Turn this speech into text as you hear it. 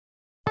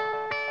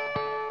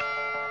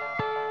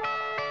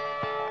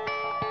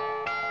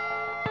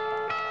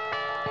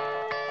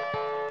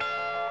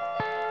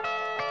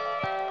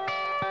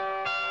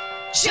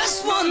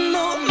Just one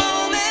more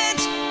moment,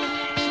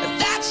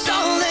 that's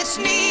all that's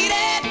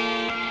needed.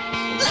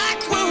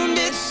 Like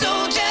wounded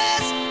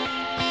soldiers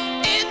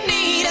in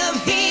need of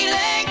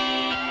healing.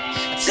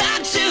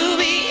 Time to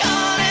be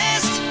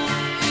honest,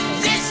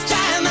 this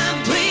time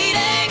I'm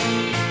bleeding.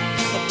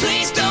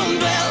 Please don't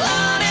dwell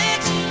on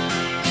it,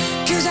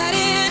 'cause I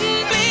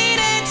didn't mean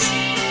it.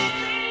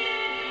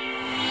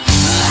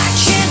 I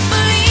can't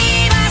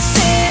believe I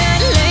said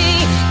I'd lay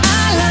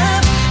our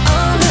love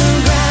on the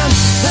ground,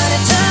 but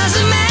it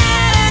doesn't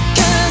matter,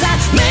 'cause I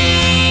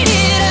made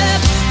it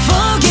up.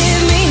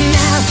 Forgive me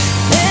now.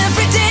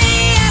 Every day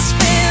I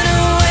spent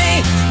away,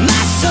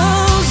 my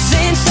soul's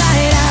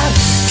inside out.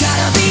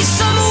 Gotta be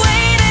some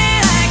way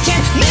that I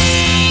can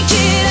make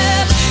it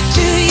up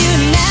to you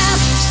now.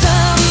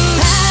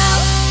 Somehow,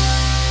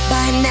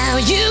 by now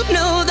you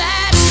know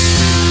that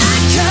I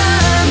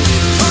come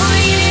for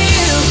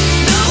you.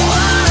 No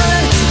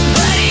one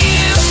but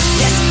you.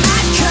 Yes,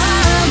 I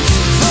come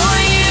for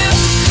you,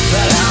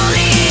 but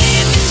only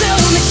if you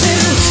told me to.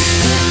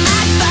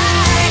 I'd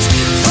fight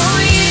for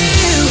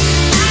you,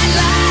 I'd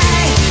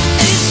lie,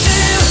 it's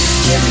true.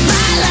 Give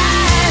my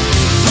life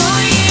for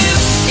you.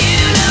 You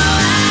know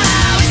I'll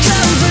always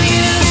come for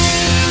you.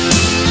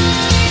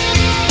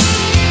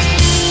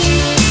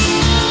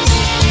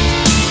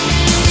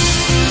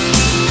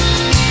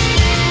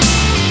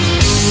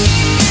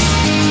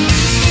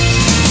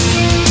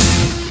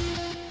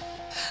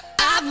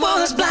 I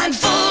was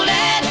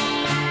blindfolded,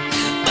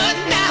 but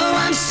now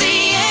I'm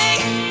seeing.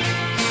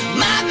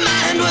 My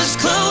mind was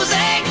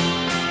closing,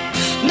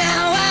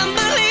 now I'm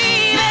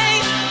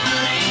believing.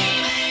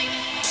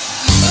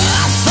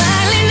 I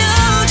finally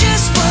know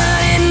just what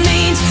it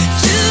means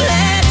to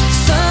let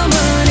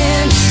someone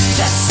in,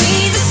 to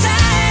see the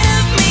side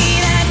of me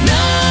that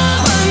no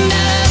one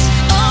does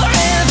or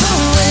ever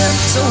will.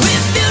 So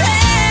if you're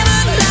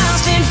ever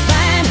lost and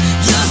find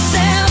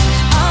yourself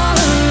all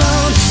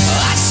alone,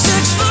 I'd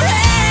search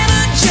forever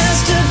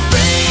just to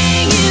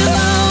bring you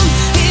home.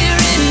 Here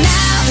and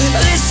now,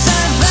 this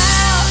I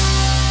vow.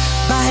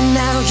 By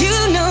now you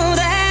know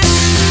that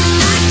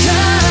I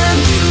come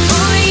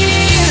for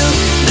you.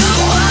 No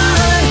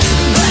one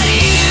but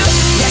you.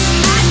 Yes,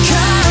 I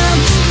come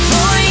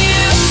for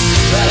you,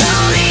 but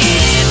only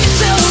if you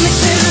told me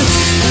to.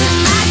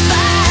 I'd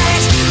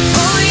fight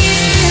for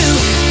you,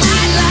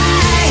 I'd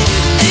lie,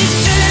 it's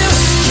true.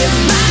 Give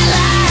my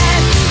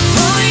life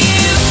for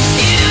you.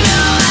 You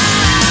know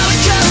I'll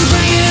always come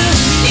for you.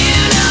 You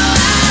know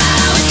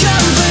I'll always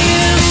come for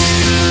you.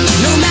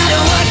 No matter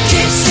what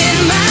gets in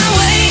my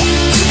way,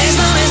 as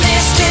long as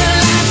there's still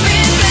life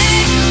in me.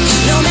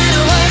 No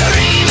matter what,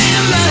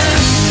 remember,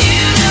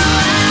 you know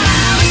I'll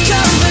always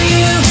come for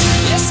you.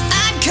 Yes,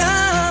 I'd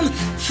come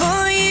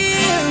for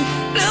you.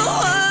 No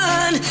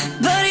one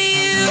but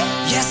you.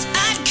 Yes,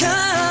 I'd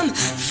come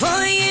for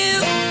you,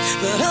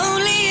 but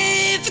only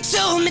if you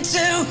told me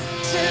to.